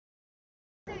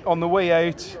on the way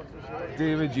out,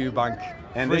 David Eubank,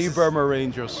 and Free Burma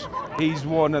Rangers. He's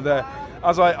one of the,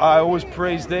 as I always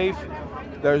praise Dave,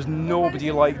 there's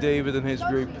nobody like David and his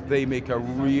group. They make a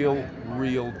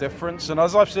real difference. And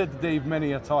as I've said to Dave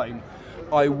many a time,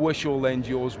 I wish all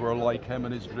NGOs were like him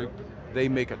and his group. They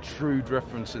make a true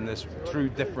difference in this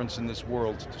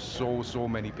world to so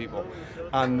many people.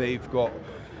 And they've got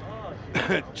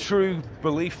true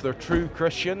belief. They're true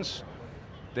Christians.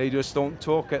 They just don't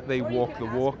talk it, they walk the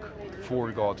walk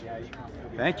for God.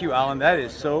 Thank you, Alan. That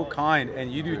is so kind, and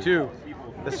you do too.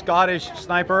 The Scottish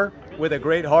sniper with a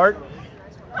great heart,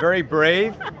 very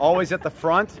brave, always at the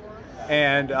front,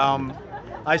 and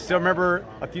I still remember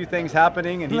a few things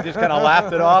happening, and he just kind of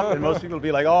laughed it off, and most people would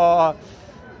be like, oh,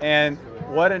 and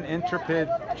what an intrepid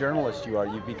journalist you are.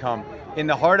 You've become in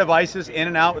the heart of ISIS, in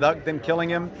and out without them killing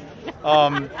him.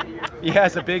 He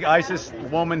has a big ISIS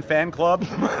woman fan club,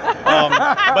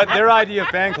 but their idea of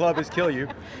fan club is kill you.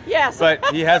 Yes. But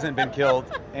he hasn't been killed,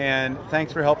 and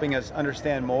thanks for helping us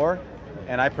understand more.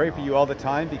 And I pray for you all the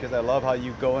time because I love how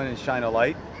you go in and shine a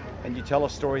light, and you tell a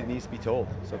story that needs to be told.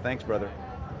 So thanks, brother.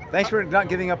 Thanks for not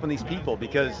giving up on these people,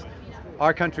 because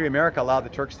our country, America, allowed the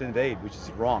Turks to invade, which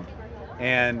is wrong.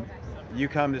 And you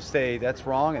come to say that's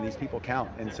wrong, and these people count.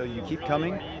 And so you keep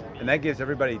coming, and that gives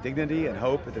everybody dignity and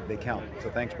hope that they count. So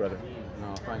thanks, brother.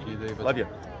 No, thank you, David. Love you.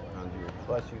 And you.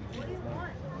 Bless you.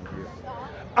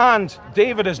 And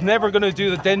David is never going to do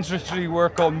the dentistry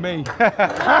work on me.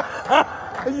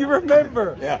 You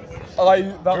remember? Yeah.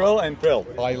 Drill and fill.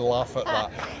 I laugh at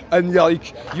that. And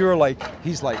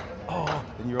he's like, oh,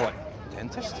 and you're like,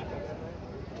 dentist?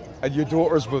 And your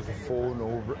daughter's with the phone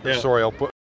over. Yeah. Sorry, I'll put